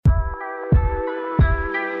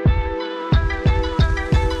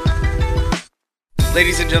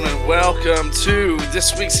Ladies and gentlemen, welcome to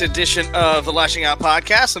this week's edition of the Lashing Out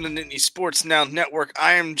podcast on the Nittany Sports Now Network.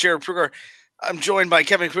 I am Jared Pruger. I'm joined by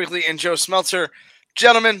Kevin Quigley and Joe Smeltzer.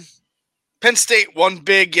 Gentlemen, Penn State won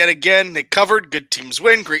big yet again. They covered. Good teams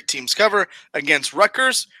win. Great teams cover against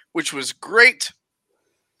Rutgers, which was great.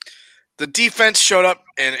 The defense showed up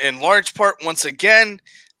in large part once again,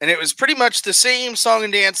 and it was pretty much the same song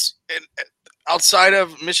and dance outside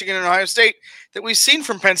of Michigan and Ohio State that we've seen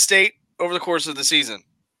from Penn State over the course of the season.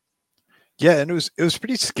 Yeah, and it was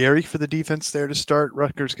pretty scary for the defense there to start.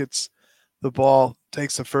 Rutgers gets the ball,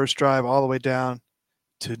 takes the first drive all the way down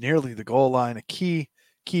to nearly the goal line. A key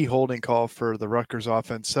holding call for the Rutgers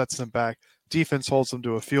offense, sets them back. Defense holds them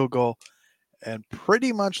to a field goal, and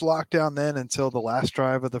pretty much locked down then until the last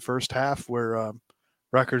drive of the first half, where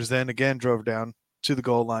Rutgers then again drove down to the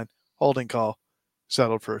goal line. Holding call,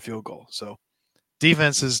 settled for a field goal. So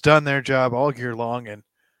defense has done their job all year long, and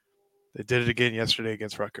they did it again yesterday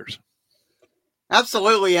against Rutgers.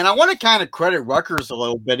 Absolutely, and I want to kind of credit Rutgers a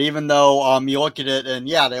little bit, even though you look at it and,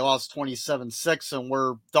 yeah, they lost 27-6 and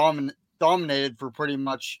were dominated for pretty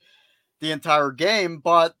much the entire game.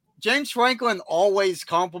 But James Franklin always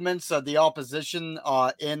compliments the opposition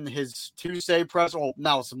in his Tuesday press, well,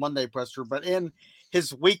 now it's a Monday presser, but in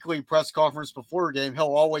his weekly press conference before a game,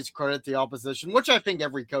 he'll always credit the opposition, which I think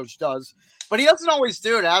every coach does. But he doesn't always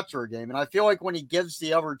do it after a game. And I feel like when he gives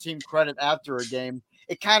the other team credit after a game,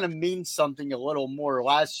 it kind of means something a little more.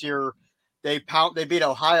 Last year, they beat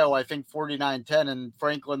Ohio, I think, 49-10, and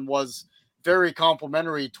Franklin was very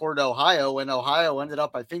complimentary toward Ohio, and Ohio ended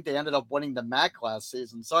up winning the MAC last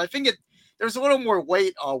season. So I think there's a little more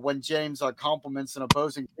weight when James compliments an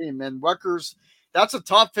opposing team. And Rutgers, that's a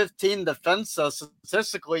top 15 defense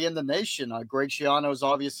statistically in the nation. Greg Schiano is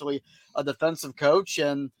obviously a defensive coach,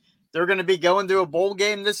 and they're going to be going to a bowl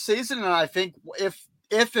game this season. And I think if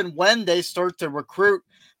and when they start to recruit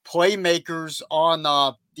playmakers on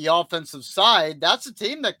the offensive side, that's a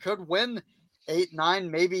team that could win 8,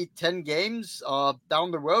 9, maybe 10 games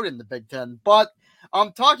down the road in the Big Ten. But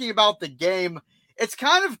I'm talking about the game. It's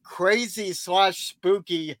kind of crazy /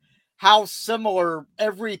 spooky how similar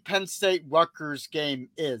every Penn State-Rutgers game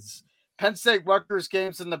is. Penn State-Rutgers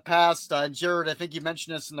games in the past, Jared, I think you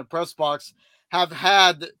mentioned this in the press box, have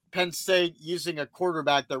had Penn State using a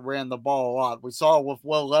quarterback that ran the ball a lot. We saw it with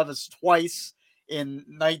Will Levis twice in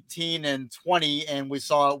 19 and 20, and we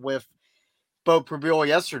saw it with Bo Prabula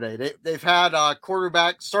yesterday. They've had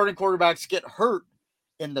starting quarterbacks get hurt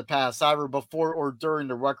in the past, either before or during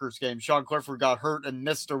the Rutgers game. Sean Clifford got hurt and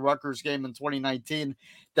missed the Rutgers game in 2019,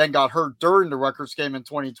 then got hurt during the Rutgers game in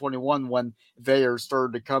 2021 when Veyer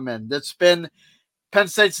started to come in. It's been Penn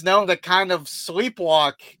State's known to kind of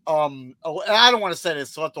sleepwalk. I don't want to say they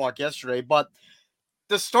sleepwalk yesterday, but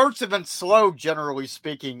the starts have been slow, generally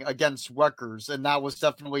speaking, against Rutgers, and that was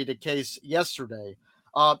definitely the case yesterday.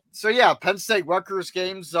 So yeah, Penn State-Rutgers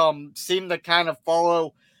games seem to kind of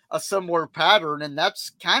follow a similar pattern, and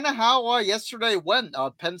that's kind of how yesterday went.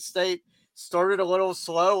 Penn State started a little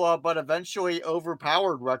slow, but eventually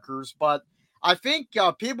overpowered Rutgers. But I think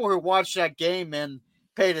people who watched that game and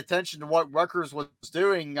paid attention to what Rutgers was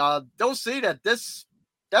doing, they'll see that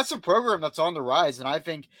that's a program that's on the rise, and I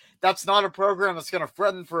think that's not a program that's going to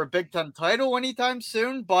threaten for a Big Ten title anytime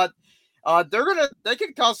soon, but they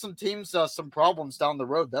can cause some teams some problems down the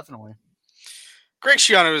road, definitely. Greg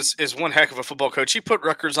Schiano is one heck of a football coach. He put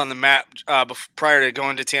Rutgers on the map prior to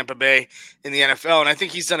going to Tampa Bay in the NFL, and I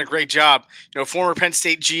think he's done a great job. Former Penn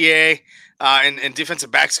State GA and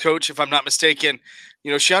defensive backs coach, if I'm not mistaken.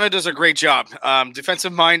 Schiano does a great job.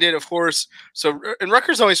 Defensive-minded, of course. And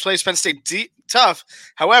Rutgers always plays Penn State tough.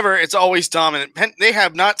 However, it's always dominant. They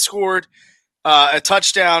have not scored a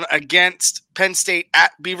touchdown against Penn State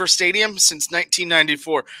at Beaver Stadium since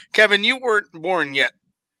 1994. Kevin, you weren't born yet.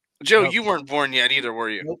 Joe, Nope. You weren't born yet either,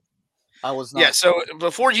 were you? Nope. I was not. Yeah, so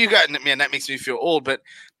before you got – man, that makes me feel old. But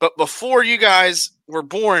before you guys were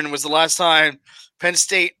born was the last time Penn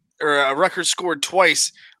State or Rutgers scored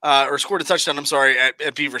twice or scored a touchdown,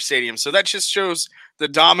 at Beaver Stadium. So that just shows the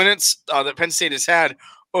dominance that Penn State has had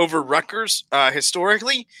over Rutgers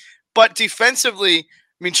historically. But defensively –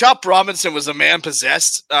 Chop Robinson was a man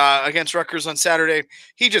possessed against Rutgers on Saturday.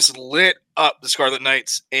 He just lit up the Scarlet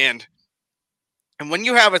Knights. And when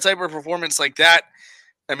you have a type of performance like that,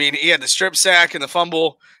 he had the strip sack and the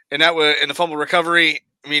fumble, and that was in the fumble recovery.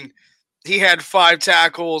 He had 5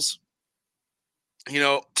 tackles,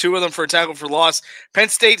 2 of them for a tackle for loss. Penn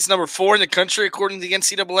State's number 4 in the country, according to the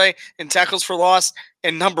NCAA, in tackles for loss,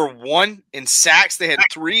 and number 1 in sacks. They had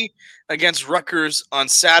 3 against Rutgers on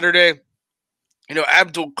Saturday.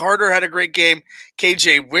 Abdul Carter had a great game.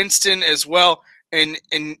 KJ Winston as well. And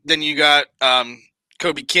then you got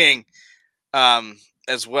Kobe King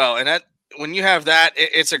as well. And that when you have that,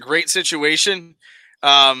 it's a great situation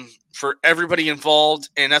for everybody involved.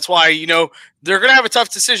 And that's why, they're going to have a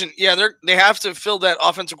tough decision. Yeah, they have to fill that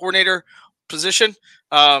offensive coordinator position.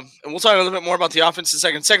 And we'll talk a little bit more about the offense in the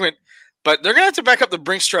second segment. But they're going to have to back up the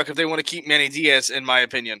Brinks truck if they want to keep Manny Diaz, in my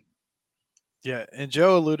opinion. Yeah, and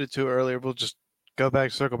Joe alluded to earlier. We'll just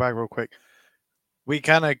circle back real quick. We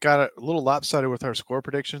kind of got a little lopsided with our score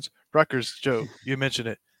predictions. Rutgers, Joe, you mentioned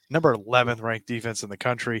it, number 11th ranked defense in the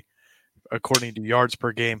country, according to yards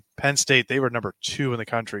per game. Penn State, they were number 2 in the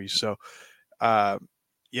country. So,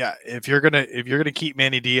 if you're gonna keep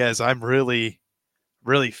Manny Diaz, I'm really,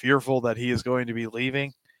 really fearful that he is going to be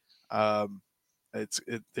leaving. They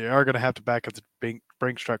are going to have to back up the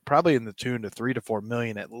Brinks truck, probably in the tune of $3 to $4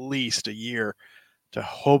 million at least a year, to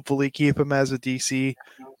hopefully keep him as a DC.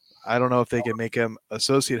 I don't know if they can make him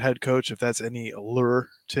associate head coach, if that's any allure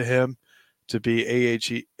to him to be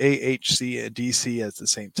AHC and DC at the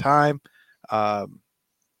same time.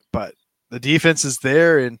 But the defense is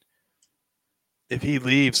there, and if he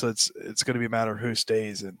leaves, it's going to be a matter of who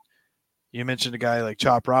stays. And you mentioned a guy like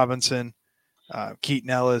Chop Robinson,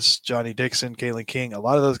 Keaton Ellis, Johnny Dixon, Kalen King. A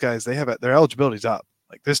lot of those guys, their eligibility's up.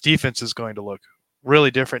 Like, this defense is going to look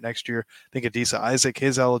really different next year. I think Adisa Isaac,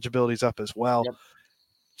 his eligibility's up as well. Yep.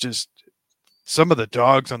 Just some of the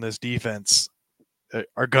dogs on this defense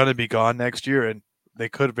are going to be gone next year, and they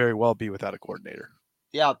could very well be without a coordinator.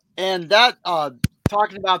 Yeah, and that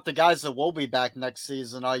talking about the guys that will be back next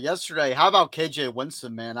season. Yesterday, how about KJ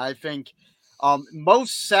Winston, man? I think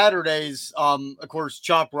most Saturdays, of course,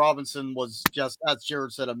 Chop Robinson was just, as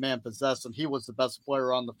Jared said, a man possessed, and he was the best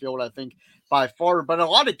player on the field, I think, by far. But in a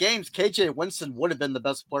lot of games, KJ Winston would have been the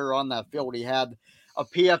best player on that field. He had a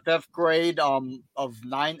PFF grade of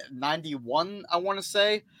 991, I want to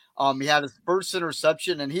say. He had his first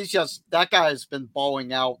interception, and that guy has been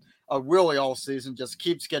balling out really all season, just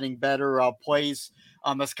keeps getting better, plays.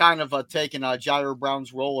 Has kind of taken Jair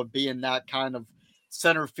Brown's role of being that kind of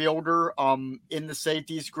center fielder in the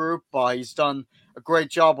safeties group. He's done a great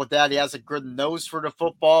job with that. He has a good nose for the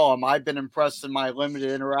football. I've been impressed in my limited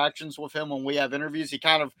interactions with him when we have interviews. He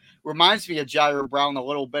kind of reminds me of Jair Brown a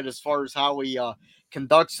little bit as far as how he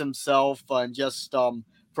conducts himself, and just from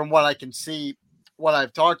what I can see, what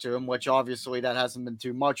I've talked to him, which obviously that hasn't been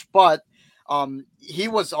too much, but he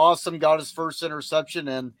was awesome, got his first interception,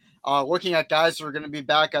 and looking at guys that are going to be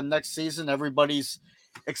back on next season, everybody's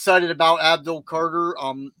excited about Abdul Carter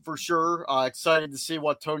for sure. Excited to see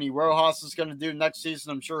what Tony Rojas is going to do next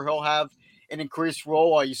season. I'm sure he'll have an increased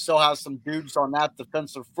role. You still have some dudes on that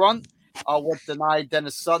defensive front with Denai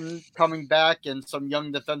Dennis Sutton coming back, and some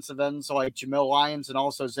young defensive ends like Jamil Lyons and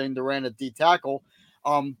also Zane Duran at D tackle.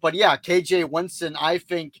 But yeah, KJ Winston, I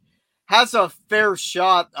think, has a fair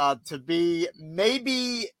shot to be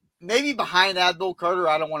maybe behind Abdul Carter.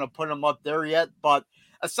 I don't want to put him up there yet, but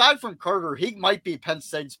aside from Carter, he might be Penn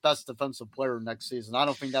State's best defensive player next season. I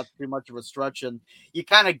don't think that's too much of a stretch, and you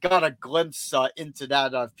kind of got a glimpse into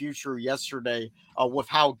that future yesterday with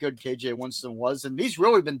how good KJ Winston was, and he's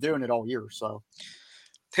really been doing it all year. So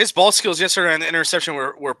his ball skills yesterday on the interception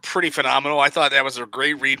were pretty phenomenal. I thought that was a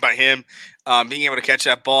great read by him, being able to catch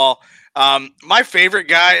that ball. My favorite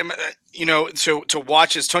guy, to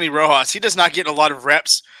watch is Tony Rojas. He does not get a lot of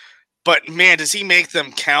reps, but man, does he make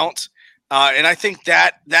them count. And I think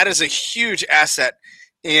that is a huge asset.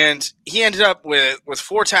 And he ended up with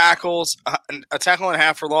 4 tackles, a tackle and a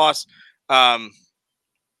half for loss. And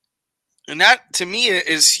that, to me,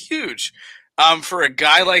 is huge for a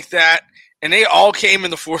guy like that. And they all came in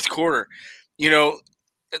the fourth quarter. The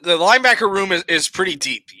linebacker room is pretty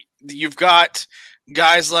deep. You've got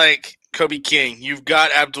guys like Kobe King. You've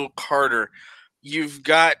got Abdul Carter. You've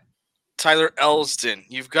got Tyler Elston.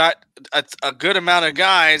 You've got a good amount of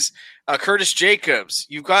guys. Curtis Jacobs.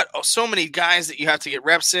 You've got so many guys that you have to get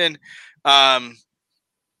reps in. And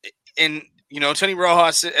Tony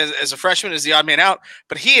Rojas as a freshman is the odd man out,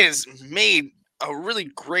 but he has made a really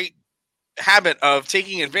great habit of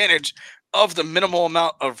taking advantage of the minimal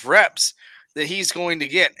amount of reps that he's going to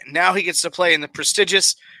get. Now he gets to play in the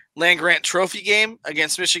prestigious Land-Grant Trophy game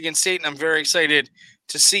against Michigan State, and I'm very excited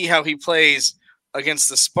to see how he plays against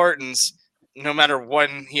the Spartans, no matter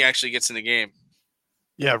when he actually gets in the game.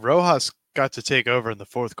 Yeah, Rojas got to take over in the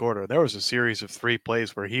fourth quarter. There was a series of 3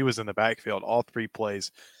 plays where he was in the backfield, all 3 plays,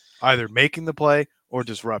 either making the play or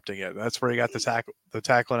disrupting it. That's where he got the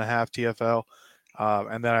tackle and a half TFL.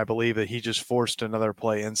 And then I believe that he just forced another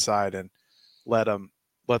play inside and let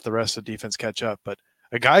the rest of the defense catch up. But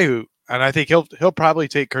a guy who, and I think he'll probably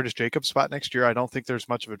take Curtis Jacobs' spot next year. I don't think there's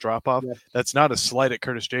much of a drop off. Yeah. That's not a slight at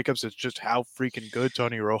Curtis Jacobs. It's just how freaking good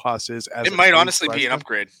Tony Rojas is as It a might true honestly be an freshman.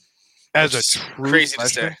 upgrade. As which a is true crazy to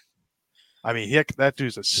freshman. say. I mean, that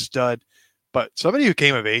dude's a stud. But somebody who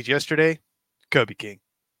came of age yesterday, Kobe King.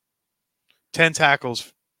 10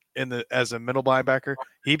 tackles as a middle linebacker.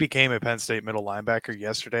 He became a Penn State middle linebacker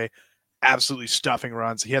yesterday. Absolutely stuffing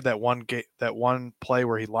runs. He had that one play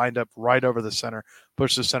where he lined up right over the center,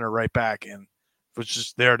 pushed the center right back, and was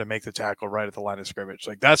just there to make the tackle right at the line of scrimmage.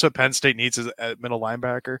 Like, that's what Penn State needs at middle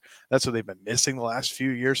linebacker. That's what they've been missing the last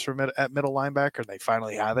few years at middle linebacker, and they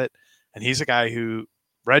finally have it. And he's a guy who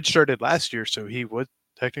redshirted last year, so he would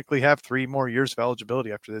technically have 3 more years of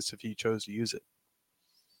eligibility after this if he chose to use it.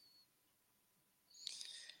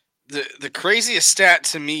 The craziest stat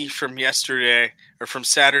to me from yesterday or from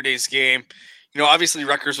Saturday's game, obviously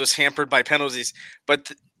Rutgers was hampered by penalties,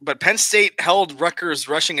 but Penn State held Rutgers'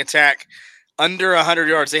 rushing attack under 100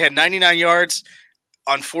 yards. They had 99 yards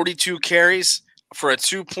on 42 carries for a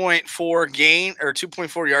 2.4 gain or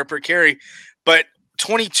 2.4 yard per carry, but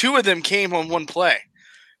 22 of them came on one play.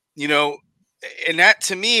 And that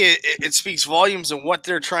to me, it speaks volumes of what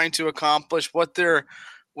they're trying to accomplish, what they're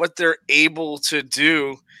able to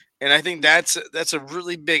do. And I think that's a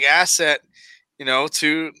really big asset,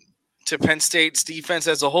 to Penn State's defense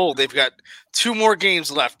as a whole. They've got 2 more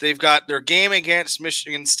games left. They've got their game against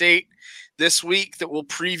Michigan State this week that we'll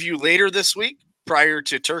preview later this week prior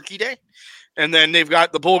to Turkey Day. And then they've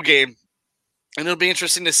got the bowl game. And it'll be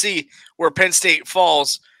interesting to see where Penn State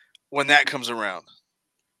falls when that comes around.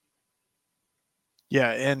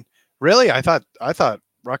 Yeah, and really I thought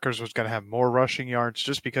Rutgers was going to have more rushing yards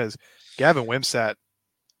just because Gavin Wimsatt,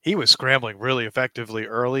 he was scrambling really effectively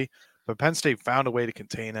early, but Penn State found a way to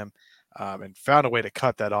contain him and found a way to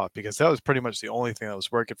cut that off because that was pretty much the only thing that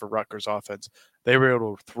was working for Rutgers offense. They were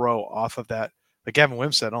able to throw off of that. But Gavin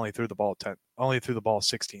Wimsatt only threw the ball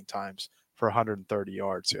 16 times for 130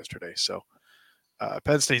 yards yesterday. So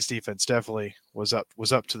Penn State's defense definitely was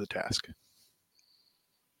up to the task.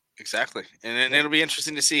 Exactly, and it'll be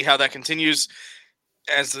interesting to see how that continues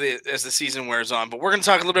as the season wears on. But we're going to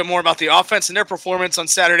talk a little bit more about the offense and their performance on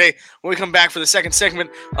Saturday when we come back for the second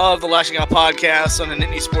segment of the Lashing Out podcast on the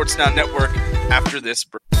Nittany Sports Now Network after this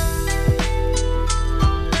break.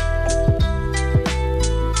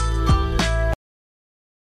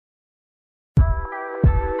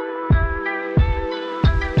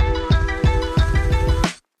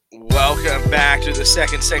 Welcome back to the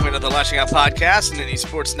second segment of the Lashing Out podcast on the Nittany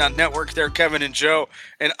Sports Now Network. They're Kevin and Joe,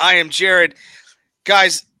 and I am Jared.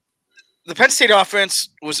 Guys, the Penn State offense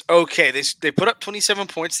was okay. They put up 27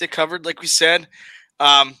 points. They covered, like we said,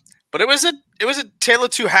 but it was a tale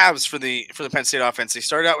of 2 halves for the Penn State offense. They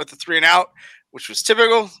started out with the 3 and out, which was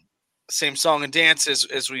typical, same song and dance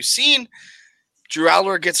as we've seen. Drew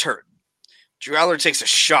Aller gets hurt. Drew Aller takes a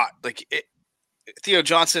shot. Theo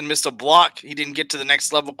Johnson missed a block. He didn't get to the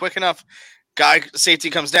next level quick enough.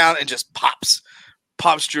 Safety comes down and just pops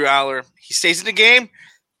Drew Aller. He stays in the game.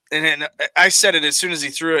 And then I said it as soon as he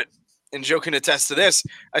threw it, and Joe can attest to this.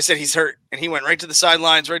 I said he's hurt, and he went right to the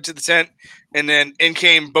sidelines, right to the tent, and then in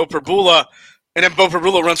came Bo Perbula, and then Bo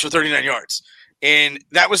Perbula runs for 39 yards. And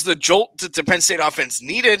that was the jolt that the Penn State offense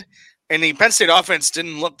needed, and the Penn State offense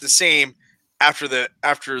didn't look the same after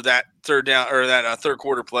that third down or that third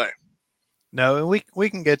quarter play. No, and we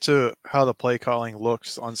can get to how the play calling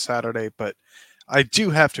looks on Saturday, but I do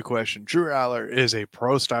have to question. Drew Aller is a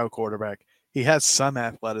pro-style quarterback. He has some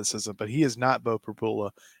athleticism, but he is not Bo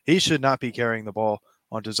Perbula. He should not be carrying the ball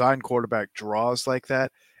on design quarterback draws like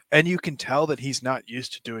that. And you can tell that he's not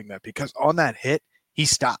used to doing that because on that hit, he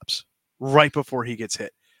stops right before he gets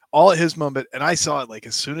hit. All at his moment, and I saw it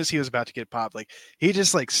as soon as he was about to get popped, he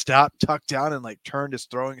just stopped, tucked down, and turned his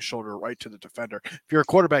throwing shoulder right to the defender. If you're a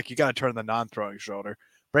quarterback, you got to turn the non-throwing shoulder.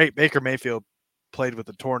 Baker Mayfield played with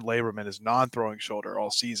a torn labrum in his non-throwing shoulder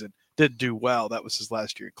all season. Didn't do well. That was his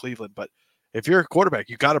last year in Cleveland. But if you're a quarterback,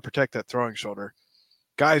 you got to protect that throwing shoulder.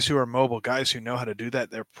 Guys who are mobile, guys who know how to do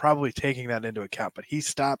that, they're probably taking that into account. But he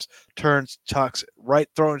stops, turns, tucks, right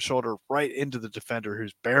throwing shoulder right into the defender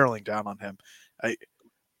who's barreling down on him.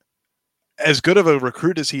 As good of a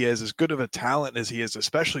recruit as he is, as good of a talent as he is,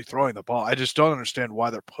 especially throwing the ball, I just don't understand why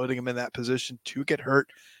they're putting him in that position to get hurt.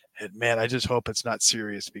 And, man, I just hope it's not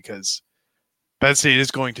serious because Penn State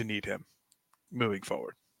is going to need him moving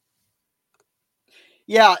forward.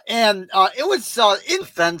 Yeah, and it was in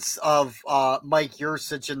defense of Mike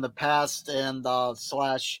Yursich in the past and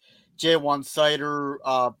slash J1 Sider,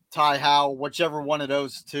 Ty Howe, whichever one of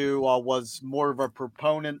those two was more of a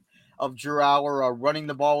proponent of Drew Aller running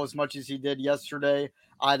the ball as much as he did yesterday.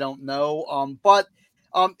 I don't know. But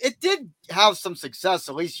It did have some success,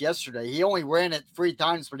 at least yesterday. He only ran it 3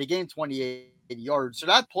 times, but he gained 28 yards. So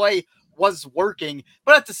that play was working.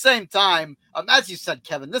 But at the same time, as you said,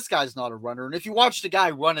 Kevin, this guy's not a runner. And if you watch the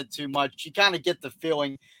guy run it too much, you kind of get the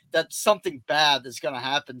feeling that something bad is going to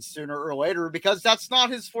happen sooner or later because that's not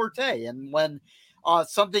his forte. And when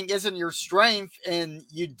something isn't your strength and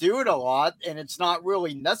you do it a lot and it's not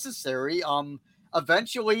really necessary,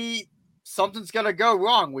 eventually something's going to go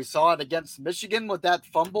wrong. We saw it against Michigan with that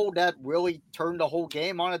fumble that really turned the whole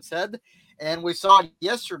game on its head. And we saw it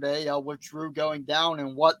yesterday with Drew going down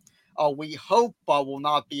and what we hope will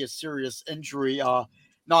not be a serious injury.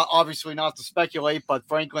 Not obviously not to speculate, but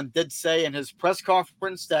Franklin did say in his press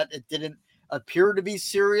conference that it didn't appear to be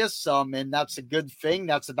serious. And that's a good thing.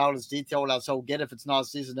 That's about as detailed as he'll get if it's not a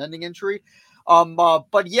season-ending injury.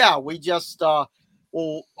 But yeah, we just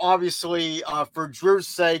will obviously, for Drew's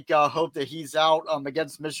sake, hope that he's out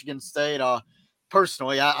against Michigan State.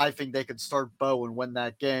 Personally, I think they could start Bo and win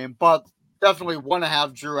that game, but definitely want to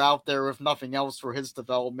have Drew out there, if nothing else, for his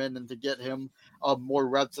development and to get him more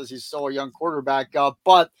reps as he's still a young quarterback.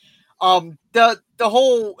 But the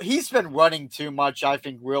whole, he's been running too much, I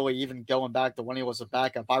think, really, even going back to when he was a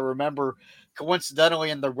backup. I remember, coincidentally,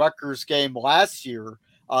 in the Rutgers game last year,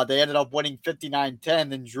 they ended up winning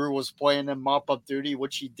 59-10, and Drew was playing in mop-up duty,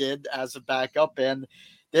 which he did as a backup, and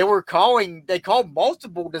they called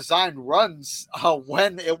multiple design runs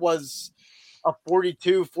when it was a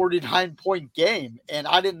 42, 49 point game. And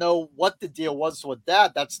I didn't know what the deal was with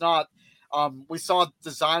that. That's not, we saw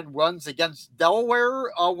design runs against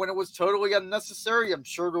Delaware when it was totally unnecessary. I'm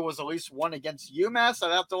sure there was at least one against UMass.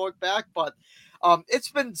 I'd have to look back, but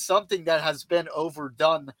it's been something that has been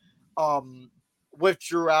overdone with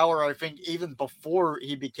Drew Aller, I think, even before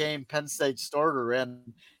he became Penn State starter.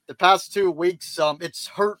 And the past 2 weeks, it's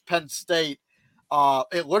hurt Penn State.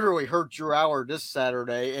 It literally hurt Drew Aller this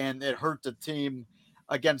Saturday, and it hurt the team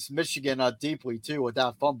against Michigan deeply too with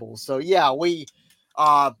that fumble. So yeah,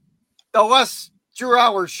 Drew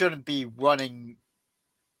Aller shouldn't be running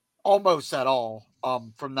almost at all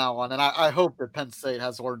from now on, and I hope that Penn State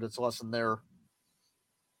has learned its lesson there.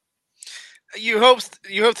 You hope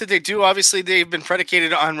that they do. Obviously, they've been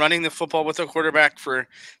predicated on running the football with a quarterback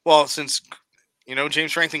since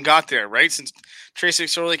James Franklin got there, right? Since Tracy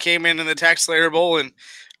McSorley came in the Tax Slayer Bowl and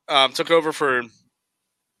took over for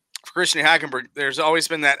Christian Hackenberg. There's always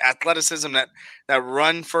been that athleticism, that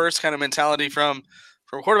run first kind of mentality from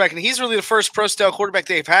a quarterback, and he's really the first pro style quarterback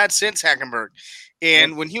they've had since Hackenberg.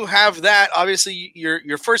 And when you have that, obviously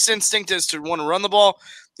your first instinct is to want to run the ball.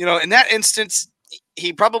 In that instance,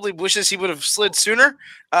 he probably wishes he would have slid sooner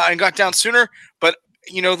and got down sooner. But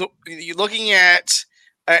looking at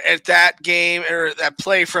that game or that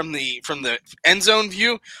play from the end zone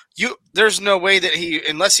view, there's no way that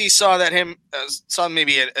unless he saw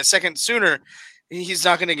maybe a second sooner, he's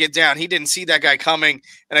not going to get down. He didn't see that guy coming,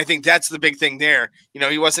 and I think that's the big thing there.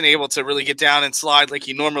 He wasn't able to really get down and slide like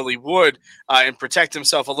he normally would and protect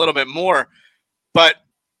himself a little bit more. But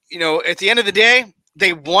at the end of the day,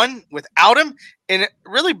 they won without him, and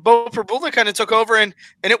really Bo Prabula kind of took over, and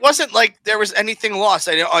it wasn't like there was anything lost.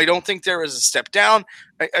 I don't think there was a step down.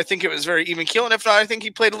 I think it was very even keel, and if not, I think he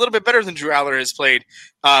played a little bit better than Drew Aller has played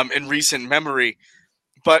in recent memory.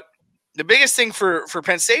 But the biggest thing for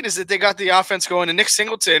Penn State is that they got the offense going, and Nick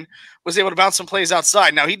Singleton was able to bounce some plays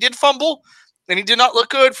outside. Now, he did fumble, and he did not look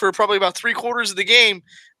good for probably about 3/4 of the game,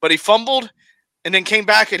 but he fumbled and then came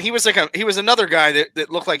back, and he was another guy that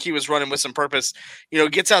looked like he was running with some purpose.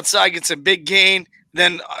 Gets outside, gets a big gain,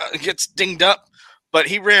 then gets dinged up. But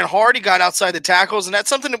he ran hard. He got outside the tackles, and that's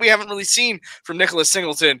something that we haven't really seen from Nicholas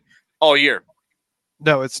Singleton all year.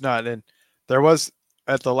 No, it's not. And there was,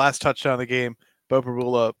 at the last touchdown of the game, Bo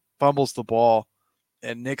Prabula fumbles the ball,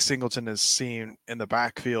 and Nick Singleton is seen in the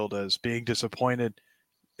backfield as being disappointed.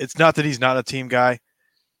 It's not that he's not a team guy.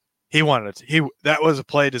 He wanted it. That was a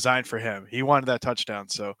play designed for him. He wanted that touchdown.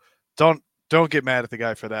 So don't get mad at the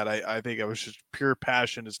guy for that. I think it was just pure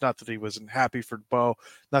passion. It's not that he wasn't happy for Bo,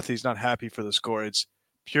 not that he's not happy for the score. It's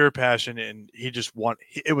pure passion, and he just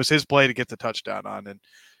it was his play to get the touchdown on. And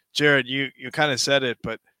Jared, you kind of said it,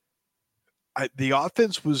 but the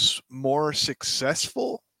offense was more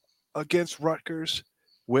successful against Rutgers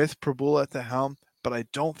with Prabula at the helm, but I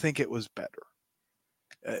don't think it was better.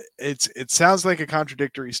 It sounds like a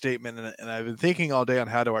contradictory statement, and I've been thinking all day on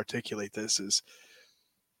how to articulate this. Is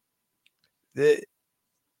that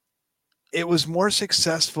it was more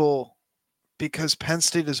successful because Penn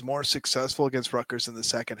State is more successful against Rutgers in the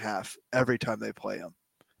second half every time they play them.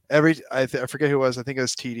 I forget who it was. I think it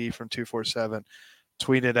was TD from 247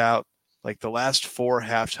 tweeted out Like the last 4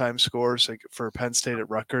 halftime scores for Penn State at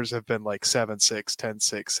Rutgers have been like 7-6,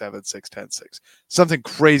 10-6, 7-6, 10-6. Something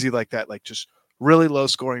crazy like that, like just really low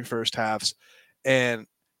scoring first halves. And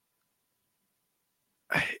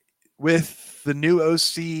with the new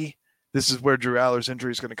OC, this is where Drew Aller's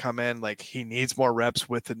injury is going to come in. Like he needs more reps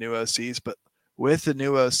with the new OCs, but with the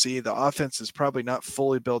new OC, the offense is probably not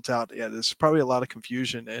fully built out yet. There's probably a lot of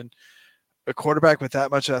confusion, and a quarterback with that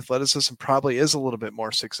much athleticism probably is a little bit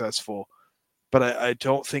more successful. But I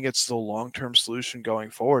don't think it's the long-term solution going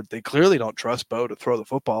forward. They clearly don't trust Bo to throw the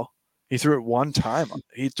football. He threw it one time.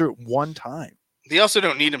 They also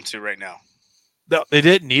don't need him to right now. No, they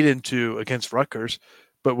didn't need him to against Rutgers,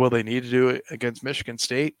 but will they need to do it against Michigan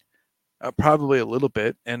State? Probably a little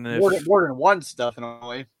bit. And more than once,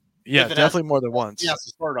 definitely. Yeah, definitely more than once. Yes,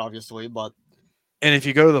 to start, obviously, but and if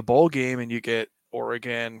you go to the bowl game and you get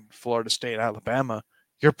Oregon, Florida State, Alabama,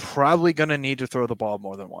 you're probably going to need to throw the ball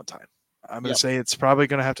more than one time. I'm going to say it's probably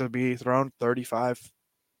going to have to be thrown 30 to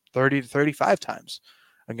 35 times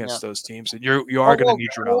against those teams, and you are going to need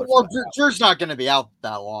your Aller. Well, Drew's not going to be out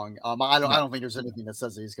that long. I don't think there's anything that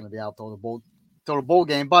says that he's going to be out till the bowl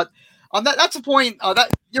game. But that's a point.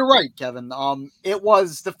 That you're right, Kevin. It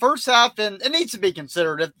was the first half, and it needs to be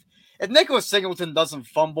considered. If Nicholas Singleton doesn't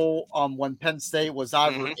fumble when Penn State was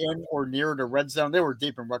either in or near the red zone, they were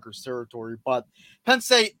deep in Rutgers territory. But Penn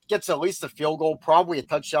State gets at least a field goal, probably a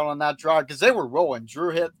touchdown on that drive because they were rolling. Drew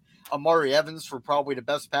hit Amari Evans for probably the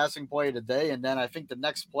best passing play of the day. And then I think the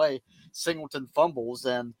next play, Singleton fumbles.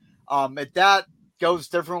 And if that goes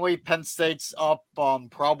differently, Penn State's up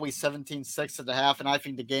probably 17-6 at the half. And I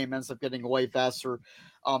think the game ends up getting away faster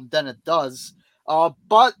than it does.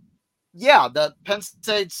 But yeah, the Penn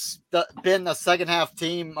State's been a second half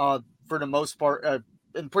team for the most part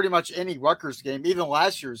in pretty much any Rutgers game. Even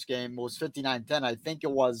last year's game was 59-10. I think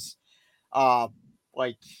it was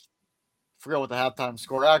forget what the halftime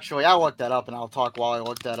score. Actually, I looked that up and I'll talk while I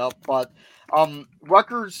look that up. But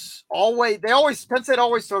Rutgers Penn State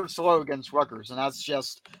always starts slow against Rutgers, and that's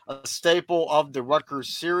just a staple of the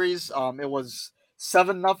Rutgers series. It was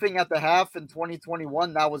 7-0 at the half in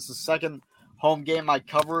 2021. That was the second home game I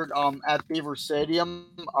covered at Beaver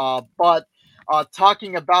Stadium. But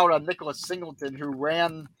talking about Nicholas Singleton, who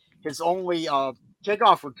ran his only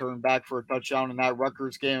kickoff return back for a touchdown in that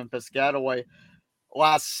Rutgers game in Piscataway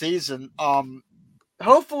last season.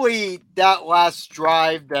 Hopefully that last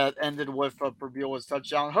drive that ended with Pervila's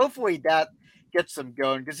touchdown, hopefully that gets him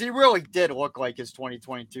going because he really did look like his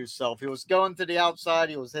 2022 self. He was going to the outside.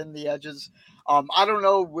 He was hitting the edges. I don't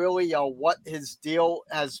know really what his deal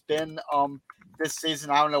has been this season.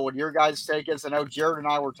 I don't know what your guys' take is. I know Jared and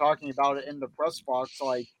I were talking about it in the press box.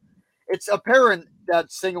 Like, it's apparent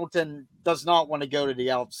that Singleton does not want to go to the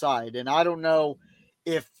outside, and I don't know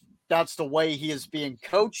if that's the way he is being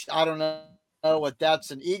coached. I don't know if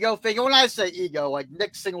that's an ego thing. And when I say ego, like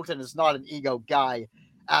Nick Singleton is not an ego guy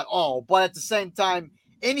at all. But at the same time,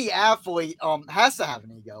 any athlete has to have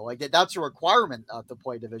an ego. Like that's a requirement to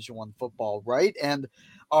play Division I football, right? And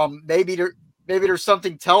maybe there's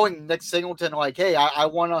something telling Nick Singleton like, hey, I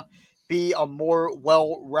want to be a more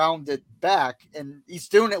well-rounded back, and he's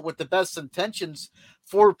doing it with the best intentions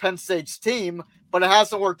for Penn State's team, but it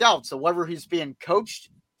hasn't worked out. So whether he's being coached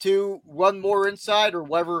to run more inside or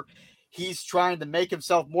whether he's trying to make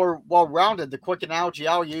himself more well-rounded, the quick analogy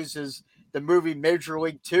I'll use is the movie Major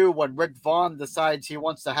League 2 when Rick Vaughn decides he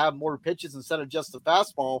wants to have more pitches instead of just the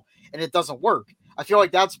fastball, and it doesn't work. I feel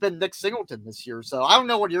like that's been Nick Singleton this year. So I don't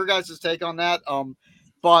know what your guys' take on that,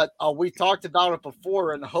 but we talked about it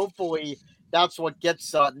before, and hopefully that's what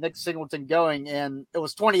gets Nick Singleton going. And it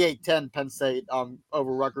was 28-10 Penn State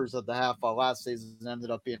over Rutgers at the half last season, and ended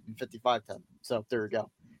up being 55-10. So there you go.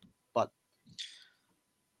 But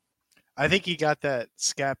I think he got that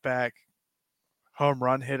scat back home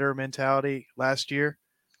run hitter mentality last year,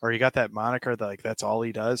 or he got that moniker that like that's all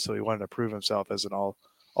he does. So he wanted to prove himself as an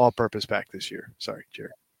all-purpose back this year. Sorry,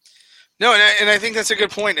 Jared. No, and I think that's a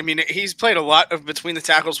good point. I mean, he's played a lot of between the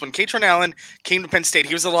tackles. When Katron Allen came to Penn State,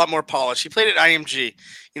 he was a lot more polished. He played at IMG.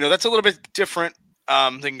 You know, that's a little bit different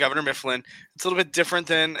than Governor Mifflin. It's a little bit different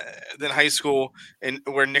than high school and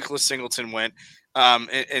where Nicholas Singleton went.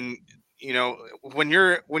 And you know, when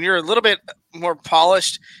you're a little bit more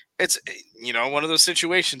polished, it's, you know, one of those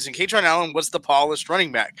situations. And Katron Allen was the polished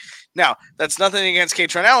running back. Now, that's nothing against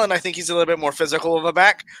Katron Allen. I think he's a little bit more physical of a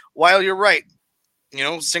back. While you're right, you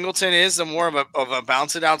know, Singleton is more of a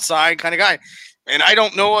bounce it outside kind of guy. And I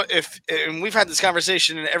don't know and we've had this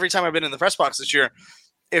conversation every time I've been in the press box this year,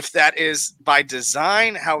 if that is by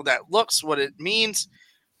design, how that looks, what it means,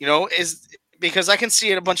 you know, because I can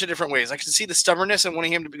see it a bunch of different ways. I can see the stubbornness and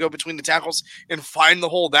wanting him to go between the tackles and find the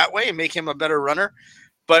hole that way and make him a better runner.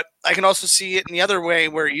 But I can also see it in the other way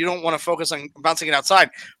where you don't want to focus on bouncing it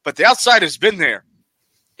outside. But the outside has been there.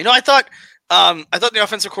 I thought the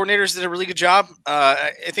offensive coordinators did a really good job.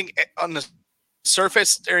 I think on the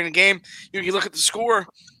surface during the game, you look at the score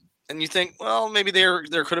and you think, well, maybe there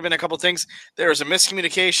could have been a couple of things. There was a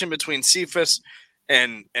miscommunication between Cephas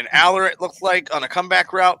and Aller, it looked like, on a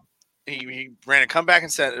comeback route. He ran a comeback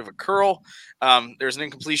instead of a curl. There's an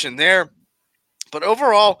incompletion there. But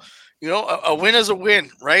overall, a win is a win,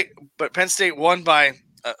 right? But Penn State won by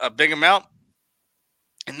a big amount.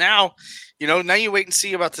 And now, now you wait and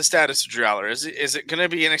see about the status of Drew Aller. Is it going to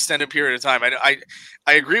be an extended period of time? I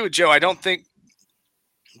agree with Joe. I don't think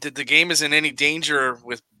that the game is in any danger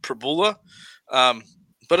with Prabula. But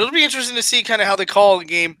it'll be interesting to see kind of how they call the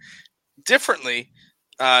game differently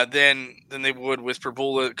than they would with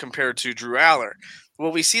Prabula compared to Drew Aller.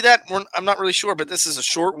 Will we see that? I'm not really sure, but this is a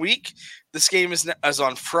short week. This game is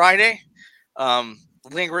on Friday. The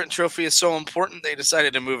Land-Grant Trophy is so important, they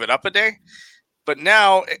decided to move it up a day. But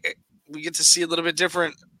now we get to see a little bit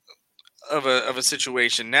different of a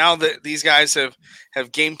situation. Now that these guys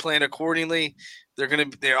have game planned accordingly,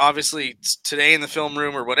 they're obviously today in the film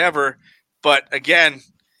room or whatever. But again,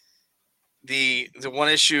 the one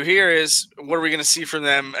issue here is, what are we going to see from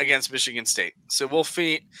them against Michigan State? So we'll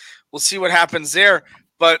see what happens there.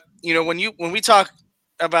 But when we talk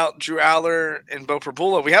about Drew Aller and Bo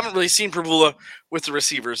Prabula, we haven't really seen Prabula with the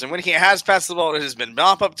receivers, and when he has passed the ball, it has been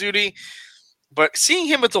mop-up duty. But seeing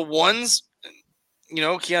him with the ones,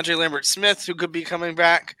 Keandre Lambert-Smith, who could be coming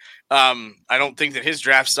back, I don't think that his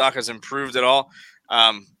draft stock has improved at all.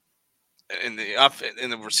 In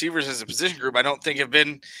the receivers as a position group, I don't think have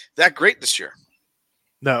been that great this year.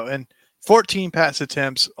 No, and 14 pass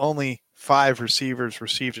attempts, only 5 receivers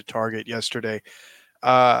received a target yesterday.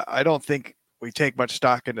 I don't think we take much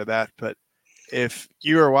stock into that, but if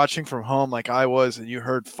you are watching from home like I was and you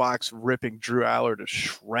heard Fox ripping Drew Aller to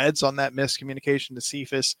shreds on that miscommunication to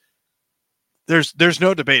Cephas, there's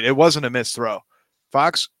no debate. It wasn't a missed throw.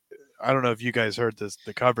 Fox, I don't know if you guys heard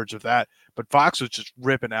the coverage of that, but Fox was just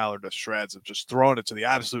ripping Aller to shreds of just throwing it to the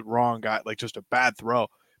absolute wrong guy, like just a bad throw.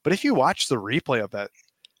 But if you watch the replay of that,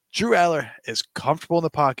 Drew Aller is comfortable in the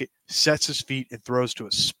pocket, sets his feet, and throws to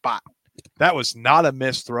a spot. That was not a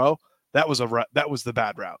missed throw. That was the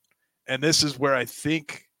bad route. And this is where I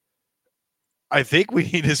think we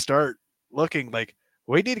need to start looking like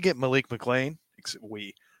we need to get Malik McClain.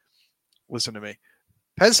 Listen to me.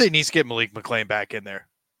 Penn State needs to get Malik McClain back in there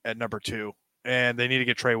at number 2, and they need to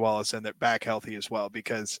get Trey Wallace in there back healthy as well,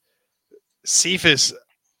 because Cephas,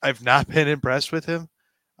 I've not been impressed with him.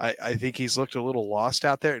 I think he's looked a little lost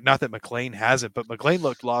out there. Not that McClain hasn't, but McClain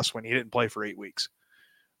looked lost when he didn't play for 8 weeks.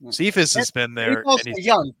 Cephas has been there. He's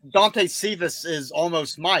young. Dante Cephas is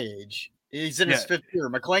almost my age. He's in his 5th year.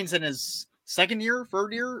 McClain's in his 2nd year,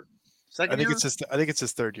 3rd year, second year. I think it's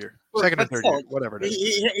his 3rd year, 2nd or 3rd year, whatever it is.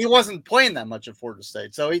 He wasn't playing that much at Florida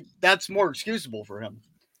State, so that's more excusable for him.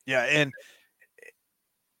 Yeah, and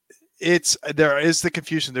there is the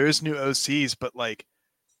confusion. There is new OCs, but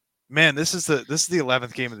man, this is the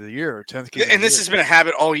 11th game of the year or 10th game. And this has been a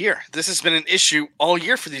habit all year. This has been an issue all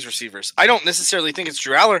year for these receivers. I don't necessarily think it's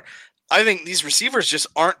Drew Aller. I think these receivers just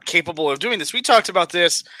aren't capable of doing this. We talked about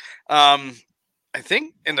this, I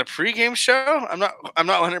think, in the pregame show. I'm not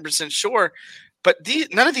 100% sure, but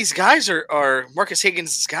none of these guys are Marcus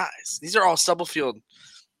Higgins' guys. These are all Stubblefield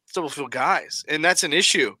guys, and that's an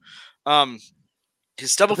issue.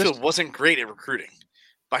 His Stubblefield wasn't great at recruiting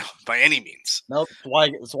by any means. No,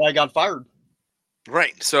 that's why I got fired.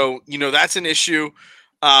 Right. So, that's an issue.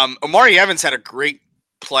 Omari Evans had a great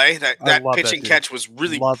play. That pitching catch was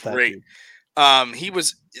really great.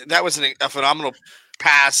 That was a phenomenal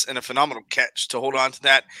pass and a phenomenal catch to hold on to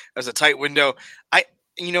that as a tight window.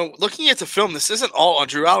 Looking at the film, this isn't all on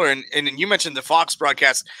Drew Aller. And you mentioned the Fox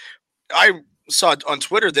broadcast. I saw on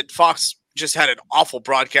Twitter that Fox just had an awful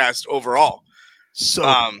broadcast overall. So,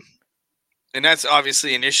 and that's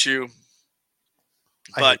obviously an issue.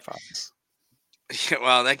 But, I hate Fox.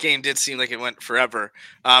 Well, that game did seem like it went forever.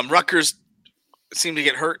 Rutgers seemed to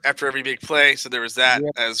get hurt after every big play, so there was that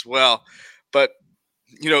as well. But,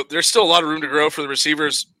 there's still a lot of room to grow for the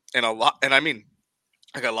receivers, and a lot. And I mean,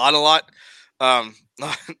 like a lot.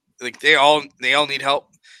 Like they all need help.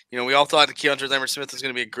 We all thought that Keandre Lambert-Smith was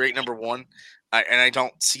going to be a great number 1, and I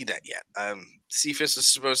don't see that yet. Cephas is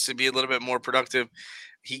supposed to be a little bit more productive.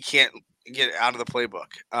 He can't get out of the playbook.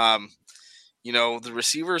 The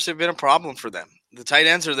receivers have been a problem for them. The tight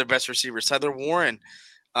ends are their best receivers. Tyler Warren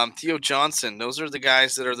Theo Johnson. Those are the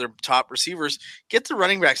guys that are their top receivers. Get the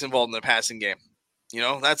running backs involved in the passing game.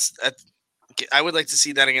 That's I would like to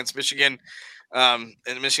see that against Michigan, and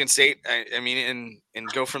Michigan State. And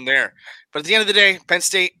go from there. But at the end of the day, Penn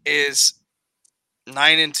State is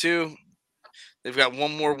 9-2. They've got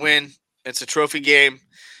one more win. It's a trophy game,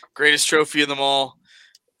 greatest trophy of them all.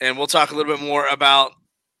 And we'll talk a little bit more about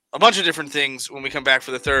a bunch of different things when we come back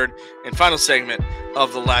for the third and final segment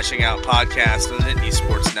of the Lashing Out podcast on the Nittany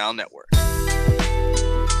Sports Now Network.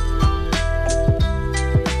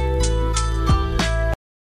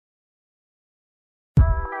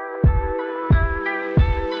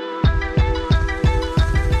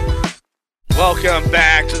 Welcome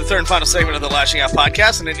back to the third and final segment of the Lashing Out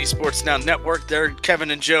podcast on Nittany Sports Now Network. They're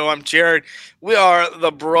Kevin and Joe. I'm Jared. We are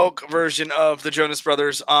the broke version of the Jonas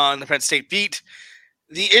Brothers on the Penn State beat.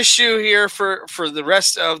 The issue here for the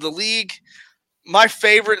rest of the league, my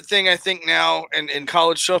favorite thing I think now in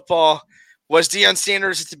college football was Deion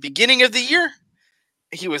Sanders at the beginning of the year.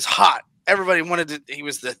 He was hot. Everybody he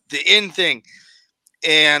was the in thing.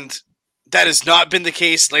 And that has not been the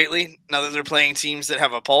case lately, now that they're playing teams that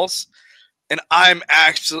have a pulse. And I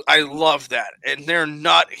love that. And they're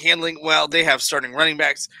not handling well. They have starting running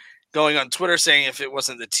backs going on Twitter saying if it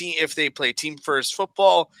wasn't the team, if they play team first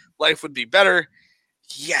football, life would be better.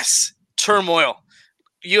 Yes, turmoil.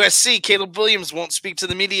 USC, Caleb Williams won't speak to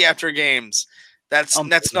the media after games. That's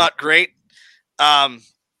not great. Say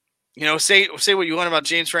what you want about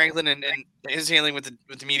James Franklin and his handling with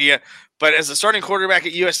the media, but as a starting quarterback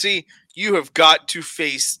at USC, you have got to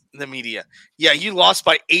face the media. Yeah, you lost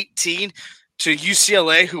by 18 to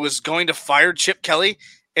UCLA, who was going to fire Chip Kelly,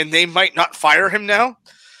 and they might not fire him now.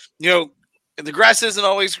 The grass isn't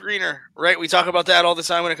always greener, right? We talk about that all the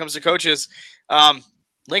time when it comes to coaches.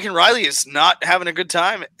 Lincoln Riley is not having a good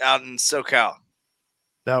time out in SoCal.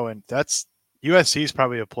 No, and that's USC is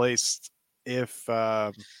probably a place if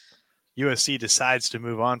USC decides to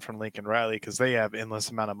move on from Lincoln Riley, because they have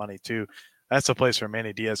endless amount of money too. That's a place where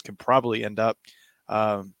Manny Diaz can probably end up.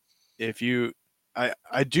 I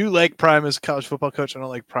do like Prime as a college football coach. I don't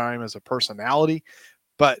like Prime as a personality,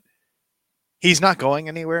 but he's not going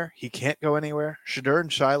anywhere. He can't go anywhere. Shedeur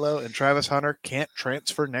and Shiloh and Travis Hunter can't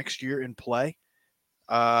transfer next year and play.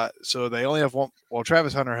 So they only have one. Well,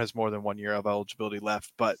 Travis Hunter has more than 1 year of eligibility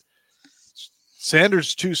left, but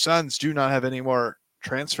Sanders' two sons do not have any more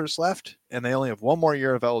transfers left, and they only have 1 more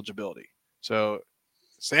year of eligibility. So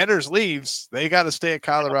Sanders leaves, they got to stay at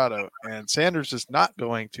Colorado, and Sanders is not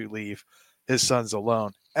going to leave his sons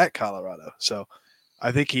alone at Colorado. So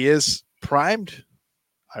I think he is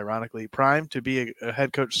ironically primed to be a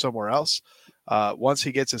head coach somewhere else once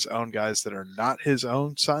he gets his own guys that are not his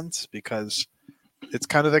own sons, because it's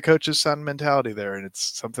kind of the coach's son mentality there. And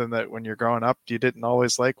it's something that when you're growing up, you didn't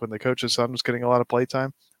always like when the coach's son was getting a lot of play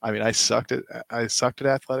time. I mean, I sucked at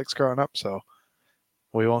athletics growing up, so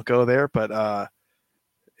we won't go there, but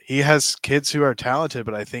he has kids who are talented,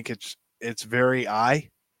 but I think it's very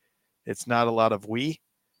it's not a lot of we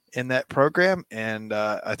in that program. And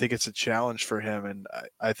I think it's a challenge for him. And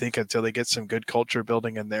I think until they get some good culture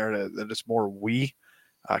building in there that is more we,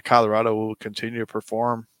 Colorado will continue to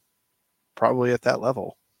perform probably at that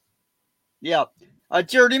level. Yeah.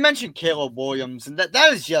 Jared, you mentioned Caleb Williams, and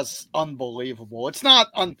that is just unbelievable. It's not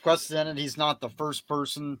unprecedented. He's not the first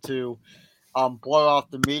person to blow off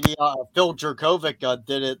the media. Phil Jurkovec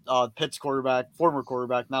did it. Pitt's former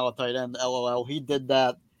quarterback, now a tight end, LOL. He did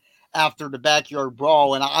that after the backyard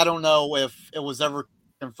brawl, and I don't know if it was ever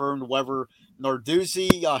confirmed whether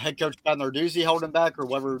Narduzzi, head coach Pat Narduzzi, held him back, or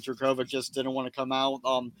whether Jurkovec just didn't want to come out.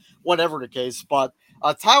 Whatever the case, but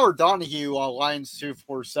Tyler Donahue, Lions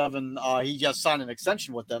 247, he just signed an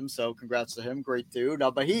extension with them, so congrats to him, great dude.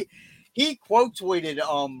 But he quote tweeted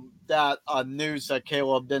that news that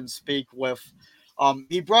Caleb didn't speak with.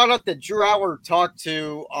 He brought up that Drew Howard talked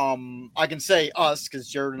to I can say us because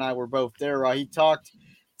Jared and I were both there. He talked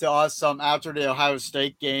to us after the Ohio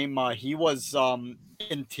State game. He was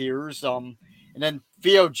in tears. And then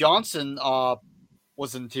Theo Johnson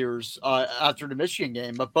was in tears after the Michigan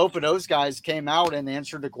game. But both of those guys came out and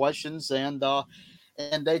answered the questions, and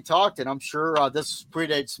they talked. And I'm sure this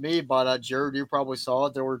predates me, but Jared, you probably saw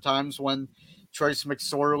it. There were times when Trace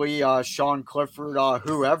McSorley, Sean Clifford,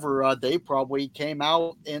 whoever, they probably came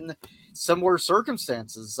out in similar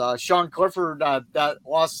circumstances. Sean Clifford that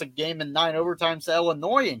lost the game in 9 overtimes to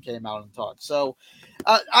Illinois and came out and talked. So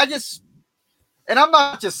and I'm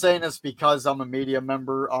not just saying this because I'm a media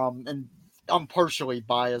member and I'm partially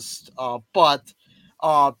biased, but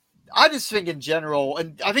I just think in general,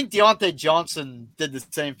 and I think Deontay Johnson did the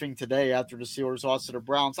same thing today after the Steelers lost to the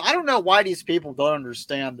Browns. I don't know why these people don't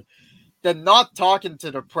understand then not talking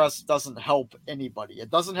to the press doesn't help anybody. It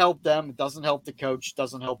doesn't help them. It doesn't help the coach. It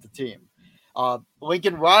doesn't help the team.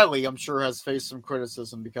 Lincoln Riley, I'm sure, has faced some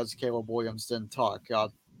criticism because Caleb Williams didn't talk.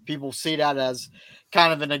 People see that as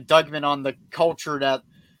kind of an indictment on the culture that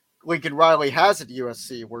Lincoln Riley has at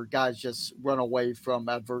USC, where guys just run away from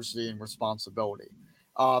adversity and responsibility.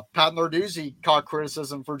 Pat Narduzzi caught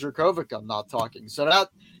criticism for Jurkovec on not talking. So that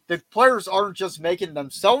the players aren't just making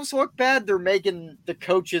themselves look bad, they're making the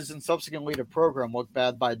coaches and subsequently the program look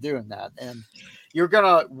bad by doing that. And you're going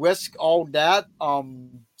to risk all that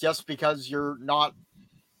just because you're not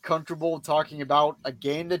comfortable talking about a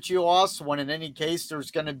game that you lost, when in any case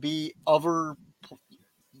there's going to be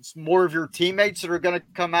more of your teammates that are going to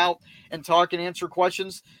come out and talk and answer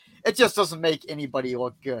questions. It just doesn't make anybody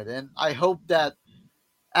look good. And I hope that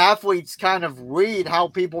athletes kind of read how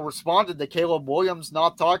people responded to Caleb Williams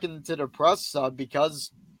not talking to the press,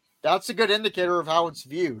 because that's a good indicator of how it's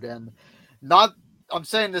viewed. And I'm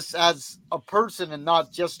saying this as a person and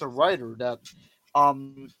not just a writer, that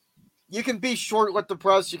you can be short with the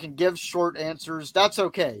press, you can give short answers, that's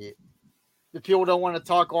okay. If people don't want to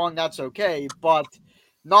talk long, that's okay, but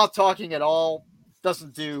not talking at all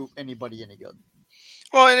doesn't do anybody any good.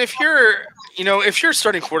 Well, and if you're a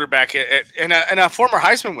starting quarterback and a former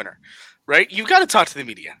Heisman winner, right, you've got to talk to the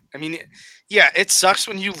media. I mean, yeah, it sucks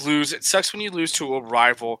when you lose. It sucks when you lose to a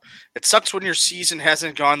rival. It sucks when your season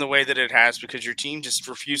hasn't gone the way that it has because your team just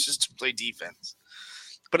refuses to play defense.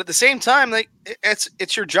 But at the same time, like,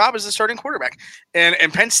 it's your job as a starting quarterback. And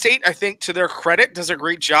Penn State, I think, to their credit, does a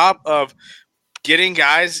great job of getting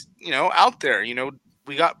guys, out there.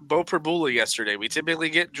 We got Bo Perbula yesterday. We typically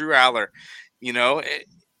get Drew Aller.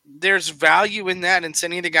 There's value in that and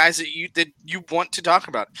sending the guys that you want to talk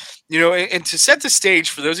about. And to set the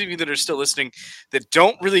stage for those of you that are still listening that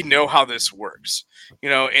don't really know how this works.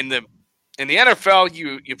 In the NFL,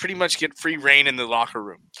 you pretty much get free reign in the locker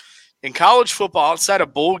room. In college football, outside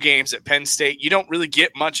of bowl games at Penn State, you don't really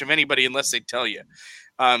get much of anybody unless they tell you.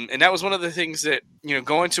 And that was one of the things that,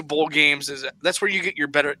 going to bowl games that's where you get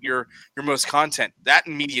your most content, that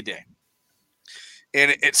and media day.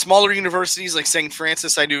 And at smaller universities like St.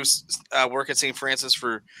 Francis, I do work at St. Francis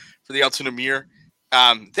for the Altoona Mirror.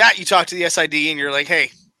 That you talk to the SID and you're like, hey,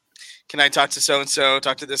 can I talk to so-and-so,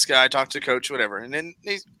 talk to this guy, talk to coach, whatever. And then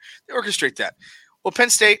they orchestrate that. Well, Penn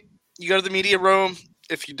State, you go to the media room.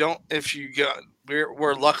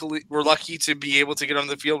 We're lucky to be able to get on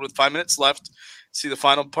the field with 5 minutes left, see the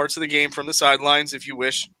final parts of the game from the sidelines if you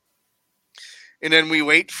wish. And then we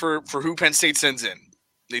wait for who Penn State sends in.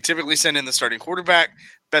 They typically send in the starting quarterback,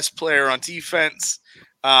 best player on defense.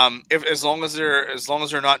 As long as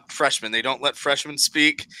they're not freshmen, they don't let freshmen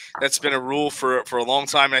speak. That's been a rule for a long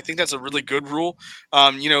time, and I think that's a really good rule.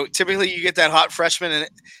 Typically you get that hot freshman, and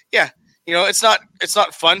it's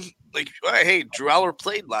not fun. Like, hey, Drew Aller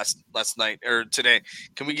played last night or today.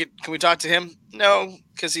 Can we talk to him? No,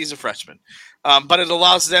 because he's a freshman. But it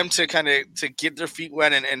allows them to kind of to get their feet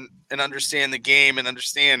wet and understand the game and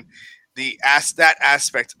understand that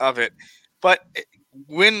aspect of it. But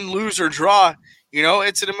win, lose, or draw,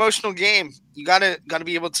 it's an emotional game. You gotta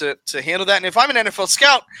be able to handle that. And if I'm an NFL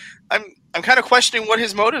scout, I'm kind of questioning what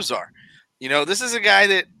his motives are. This is a guy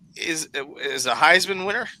that is a Heisman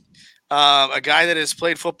winner. A guy that has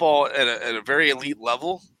played football at a very elite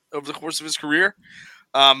level over the course of his career.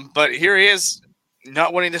 But here he is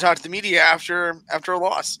not wanting to talk to the media after a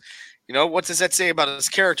loss. What does that say about his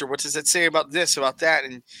character? What does that say about this, about that?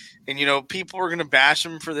 And people are going to bash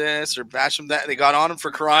him for this or bash him that. They got on him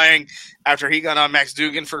for crying after he got on Max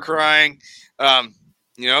Dugan for crying.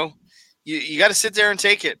 You got to sit there and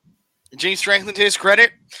take it. James Franklin, to his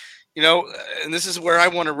credit, and this is where I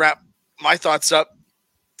want to wrap my thoughts up.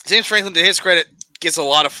 James Franklin, to his credit, gets a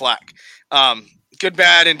lot of flack. Good,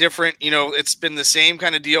 bad, and different. It's been the same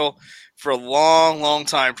kind of deal for a long, long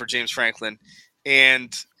time for James Franklin.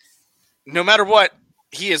 And no matter what,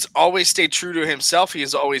 he has always stayed true to himself. He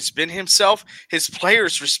has always been himself. His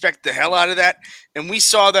players respect the hell out of that. And we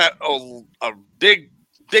saw that a big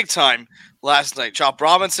time last night. Chop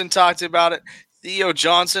Robinson talked about it. Theo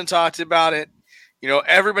Johnson talked about it.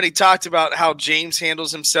 Everybody talked about how James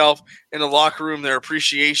handles himself in the locker room, their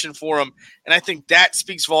appreciation for him. And I think that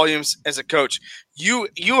speaks volumes as a coach. You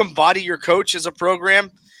embody your coach as a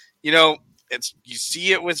program. You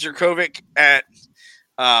see it with Jurkovec at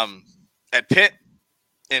Pitt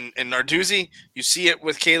and Narduzzi. You see it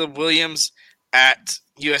with Caleb Williams at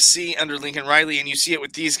USC under Lincoln Riley, and you see it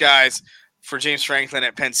with these guys for James Franklin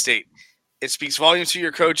at Penn State. It speaks volumes to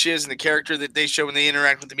your coaches and the character that they show when they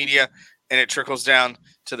interact with the media, and it trickles down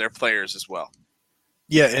to their players as well.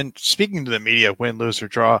 Yeah, and speaking to the media, win, lose, or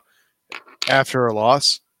draw after a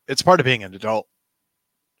loss, it's part of being an adult,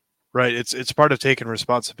 right? It's part of taking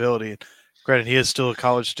responsibility. Granted, he is still a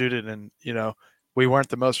college student, and we weren't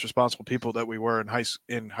the most responsible people that we were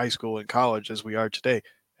in high school and college as we are today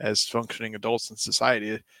as functioning adults in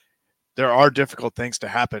society. There are difficult things to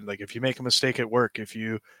happen. Like if you make a mistake at work, if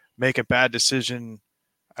you make a bad decision,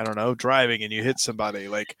 I don't know, driving and you hit somebody,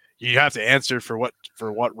 like you have to answer for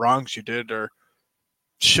what wrongs you did or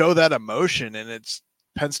show that emotion. And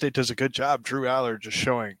Penn State does a good job. Drew Aller just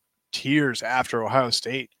showing tears after Ohio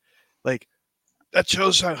State. Like that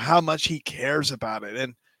shows how much he cares about it.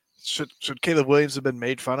 And should Caleb Williams have been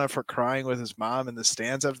made fun of for crying with his mom in the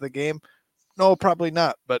stands after the game? No, probably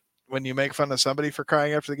not. But when you make fun of somebody for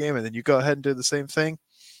crying after the game and then you go ahead and do the same thing,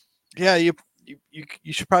 yeah, you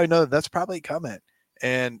should probably know that's probably coming.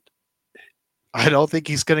 And I don't think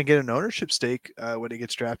he's going to get an ownership stake when he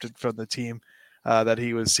gets drafted from the team that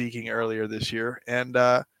he was seeking earlier this year. And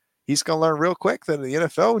he's going to learn real quick that in the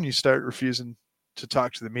NFL, when you start refusing to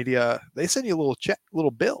talk to the media, they send you a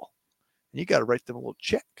little bill, and you got to write them a little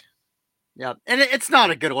check. Yeah, and it's not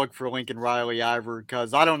a good look for Lincoln Riley either,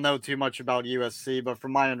 because I don't know too much about USC, but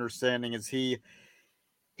from my understanding is he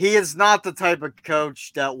is not the type of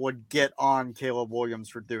coach that would get on Caleb Williams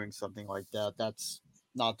for doing something like that. That's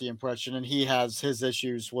not the impression, and he has his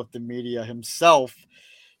issues with the media himself,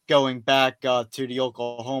 going back to the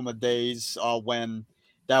Oklahoma days when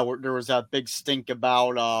there was that big stink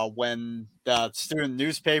about when the student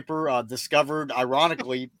newspaper discovered,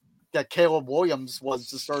 ironically, that Caleb Williams was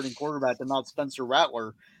the starting quarterback and not Spencer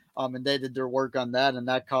Rattler. And they did their work on that, and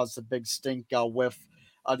that caused a big stink with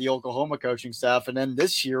the Oklahoma coaching staff. And then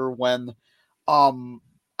this year when I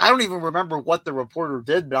don't even remember what the reporter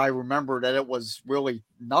did, but I remember that it was really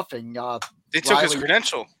nothing. They took his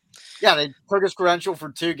credential. Yeah, they took his credential for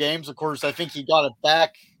 2 games. Of course, I think he got it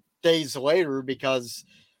back days later because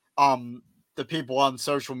the people on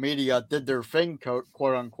social media did their thing,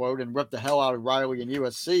 quote unquote, and ripped the hell out of Riley and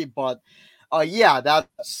USC. But yeah,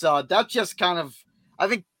 that's just kind of, I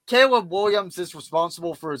think Caleb Williams is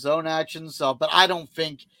responsible for his own actions, but I don't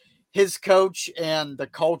think his coach and the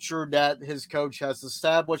culture that his coach has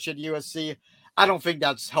established at USC, I don't think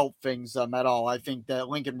that's helped things at all. I think that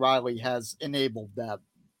Lincoln Riley has enabled that.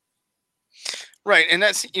 Right, and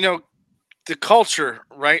that's the culture,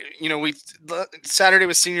 right? Saturday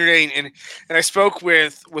was senior day, and I spoke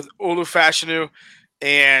with Olu Fashanu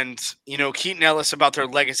and Keaton Ellis about their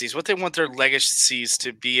legacies, what they want their legacies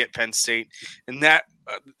to be at Penn State, and that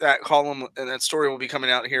column and that story will be coming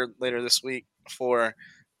out here later this week for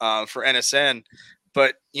NSN.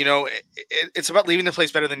 But it's about leaving the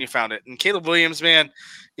place better than you found it. And Caleb Williams, man,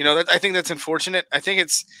 I think that's unfortunate. I think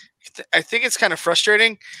it's kind of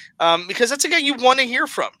frustrating because that's a guy you want to hear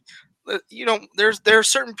from. There are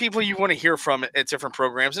certain people you want to hear from at different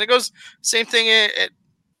programs, and it goes same thing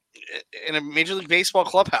in a Major League Baseball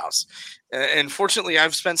clubhouse. And fortunately,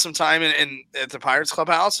 I've spent some time at the Pirates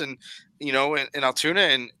clubhouse and in Altoona,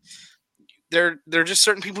 and there are just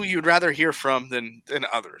certain people you'd rather hear from than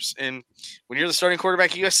others. And when you're the starting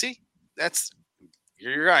quarterback at USC,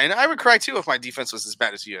 you're your guy. And I would cry too if my defense was as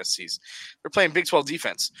bad as USC's. They're playing Big 12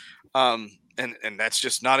 defense, and that's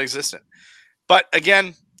just not existent. But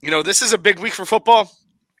again, this is a big week for football.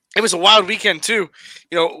 It was a wild weekend too.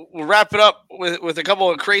 We'll wrap it up with a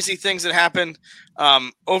couple of crazy things that happened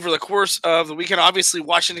over the course of the weekend. Obviously,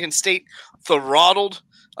 Washington State throttled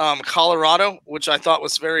Colorado, which I thought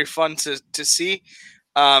was very fun to see.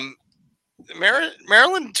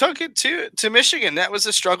 Maryland took it to Michigan. That was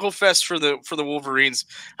a struggle fest for the Wolverines.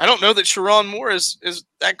 I don't know that Sharon Moore is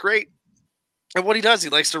that great at what he does. He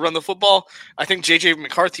likes to run the football. I think J.J.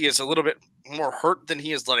 McCarthy is a little bit more hurt than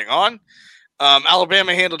he is letting on.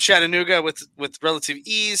 Alabama handled Chattanooga with relative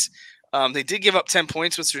ease. They did give up 10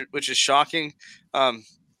 points, which is shocking.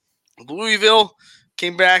 Louisville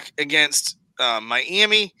came back against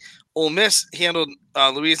Miami. Ole Miss handled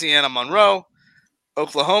Louisiana Monroe.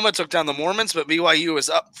 Oklahoma took down the Mormons, but BYU was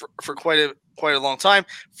up for quite a long time.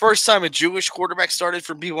 First time a Jewish quarterback started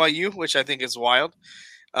for BYU, which I think is wild.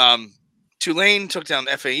 Tulane took down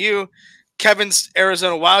FAU. Kevin's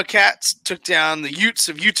Arizona Wildcats took down the Utes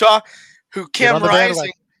of Utah, who Cam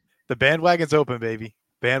Rising. The bandwagon's open, baby.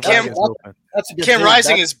 Bandwagon's open. Cam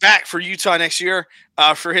Rising is back for Utah next year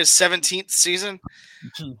for his 17th season.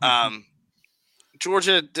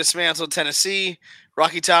 Georgia dismantled Tennessee.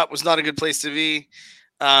 Rocky Top was not a good place to be.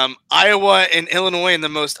 Iowa and Illinois in the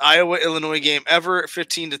most Iowa-Illinois game ever,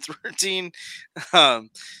 15-13.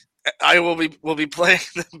 Iowa will be playing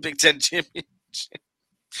the Big Ten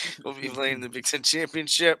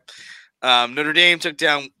championship. Notre Dame took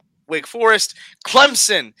down Wake Forest.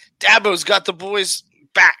 Clemson, Dabo's got the boys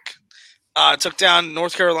back. took down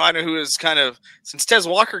North Carolina, who is kind of, since Tez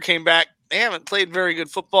Walker came back, they haven't played very good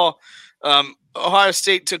football. Ohio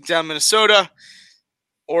State took down Minnesota.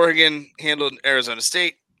 Oregon handled Arizona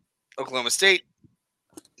State. Oklahoma State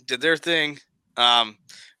did their thing. Game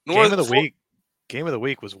of the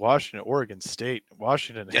week was Washington, Oregon State.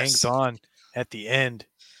 Washington hangs on at the end,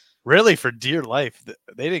 really for dear life.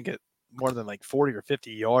 They didn't get more than like 40 or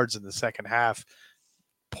 50 yards in the second half,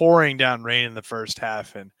 pouring down rain in the first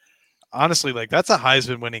half. And honestly, like, that's a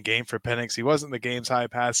Heisman winning game for Penix. He wasn't the game's high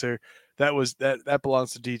passer. That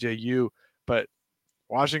belongs to DJU. But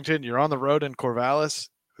Washington, you're on the road in Corvallis.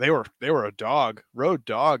 They were a road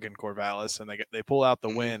dog in Corvallis, and they pull out the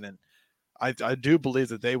win. And I do believe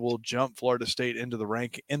that they will jump Florida State into the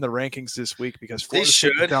rankings this week, because Florida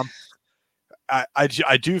State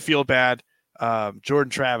I do feel bad. Jordan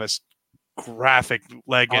Travis, graphic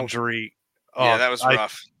leg injury. Yeah, that was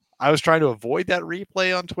rough. I was trying to avoid that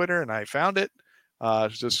replay on Twitter, and I found it.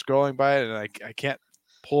 Just scrolling by it, and I can't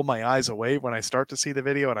pull my eyes away when I start to see the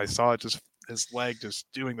video, and I saw it, just his leg just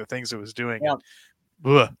doing the things it was doing.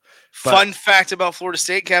 Yeah. Fun fact about Florida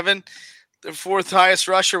State, Kevin: the fourth highest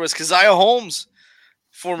rusher was Keziah Holmes,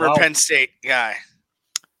 former Penn State guy.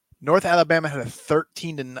 North Alabama had a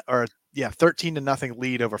 13 to nothing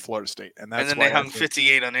lead over Florida State, and then they hung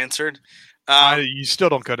 58 unanswered. You still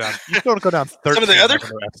don't go down. You still don't go down 13. Some of the other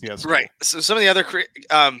right. So some of the other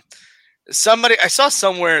somebody I saw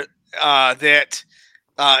somewhere that.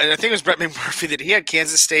 And I think it was Brett McMurphy that he had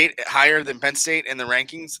Kansas State higher than Penn State in the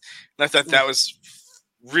rankings, and I thought that was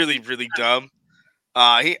really, really dumb.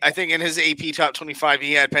 I think in his AP top 25,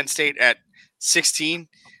 he had Penn State at 16,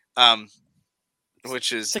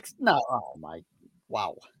 which is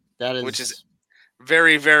which is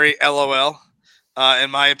very, very LOL,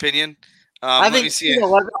 in my opinion. I think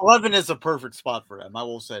 11 is a perfect spot for him. I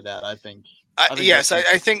will say that. I think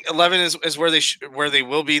 11 is where they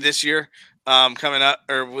will be this year, coming up,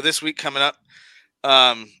 or this week coming up,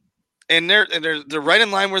 and they're right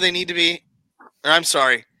in line where they need to be. Or I'm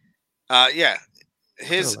sorry,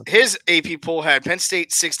 his AP poll had Penn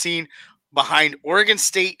State 16, behind Oregon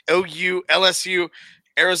State, OU, LSU,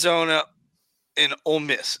 Arizona, and Ole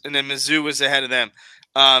Miss, and then Mizzou was ahead of them,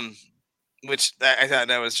 which I thought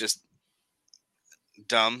that was just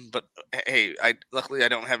dumb, but hey, luckily I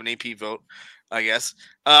don't have an AP vote, I guess.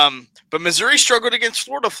 But Missouri struggled against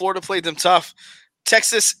Florida. Florida played them tough.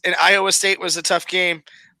 Texas and Iowa State was a tough game,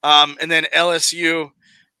 and then LSU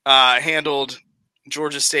handled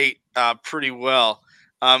Georgia State pretty well.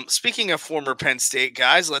 Speaking of former Penn State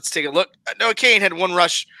guys, let's take a look. Noah Cain had one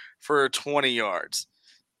rush for 20 yards.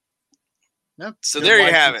 Yep. So there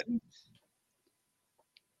you have it.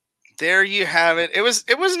 There you have it. It was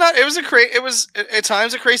at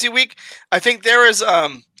times a crazy week. I think there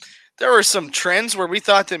were some trends where we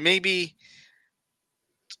thought that maybe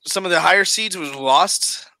some of the higher seeds was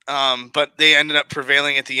lost, but they ended up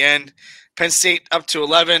prevailing at the end. Penn State up to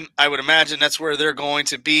 11. I would imagine that's where they're going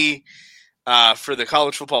to be for the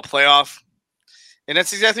college football playoff. And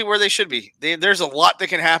that's exactly where they should be. There's a lot that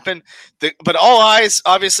can happen. But all eyes,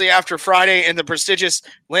 obviously, after Friday in the prestigious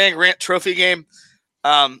Land-Grant Trophy game.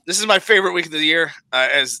 This is my favorite week of the year.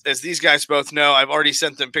 As these guys both know, I've already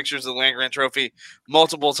sent them pictures of the Land-Grant Trophy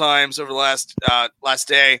multiple times over the last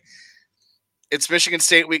day. It's Michigan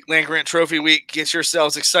State week, Land-Grant Trophy week. Get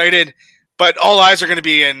yourselves excited. But all eyes are going to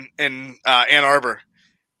be in Ann Arbor.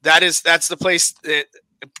 That's the place that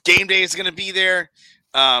game day is going to be there.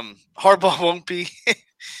 Hardball won't be,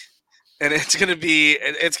 and it's going to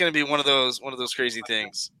be one of those crazy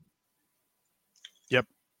things. Yep,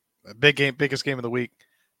 biggest game of the week,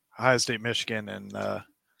 Ohio State, Michigan, and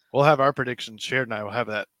we'll have our predictions shared, and I will have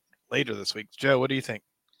that later this week. Joe, what do you think?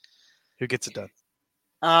 Who gets it done?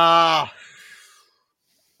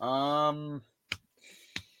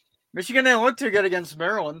 Michigan didn't look too good against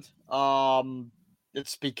Maryland.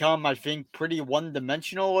 It's become, I think, pretty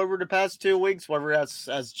one-dimensional over the past 2 weeks, whether that's,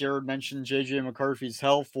 as Jared mentioned, J.J. McCarthy's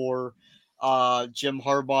health or Jim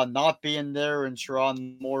Harbaugh not being there and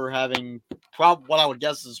Sharon Moore having what I would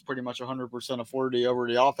guess is pretty much 100% authority over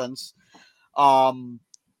the offense. I'm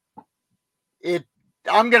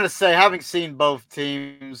going to say, having seen both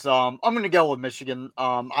teams, I'm going to go with Michigan.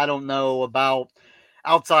 I don't know about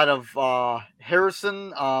outside of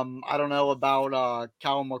Harrison. I don't know about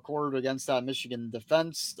Cal McCord against that Michigan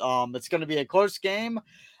defense. It's going to be a close game.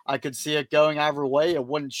 I could see it going either way. It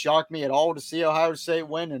wouldn't shock me at all to see Ohio State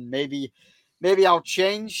win, and maybe I'll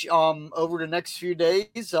change over the next few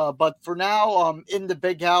days. But for now, in the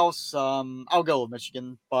big house, I'll go with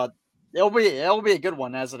Michigan. But it'll be a good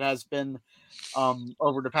one, as it has been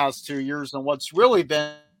over the past 2 years. And what's really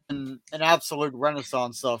been an absolute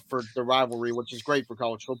renaissance for the rivalry, which is great for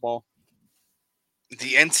college football.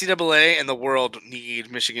 The NCAA and the world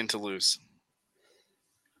need Michigan to lose.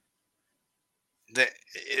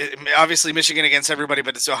 Obviously Michigan against everybody,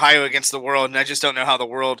 but it's Ohio against the world, and I just don't know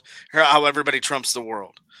how everybody trumps the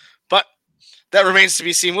world. But that remains to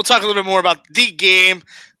be seen. We'll talk a little bit more about the game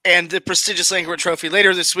and the prestigious Langhorne Trophy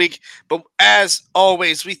later this week. But as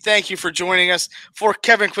always, we thank you for joining us. For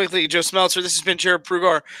Kevin Quigley, Joe Smeltzer, this has been Jared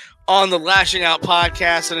Prugar on the Lashing Out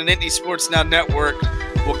podcast and an Nittany Sports Now Network.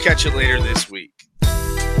 We'll catch you later this week.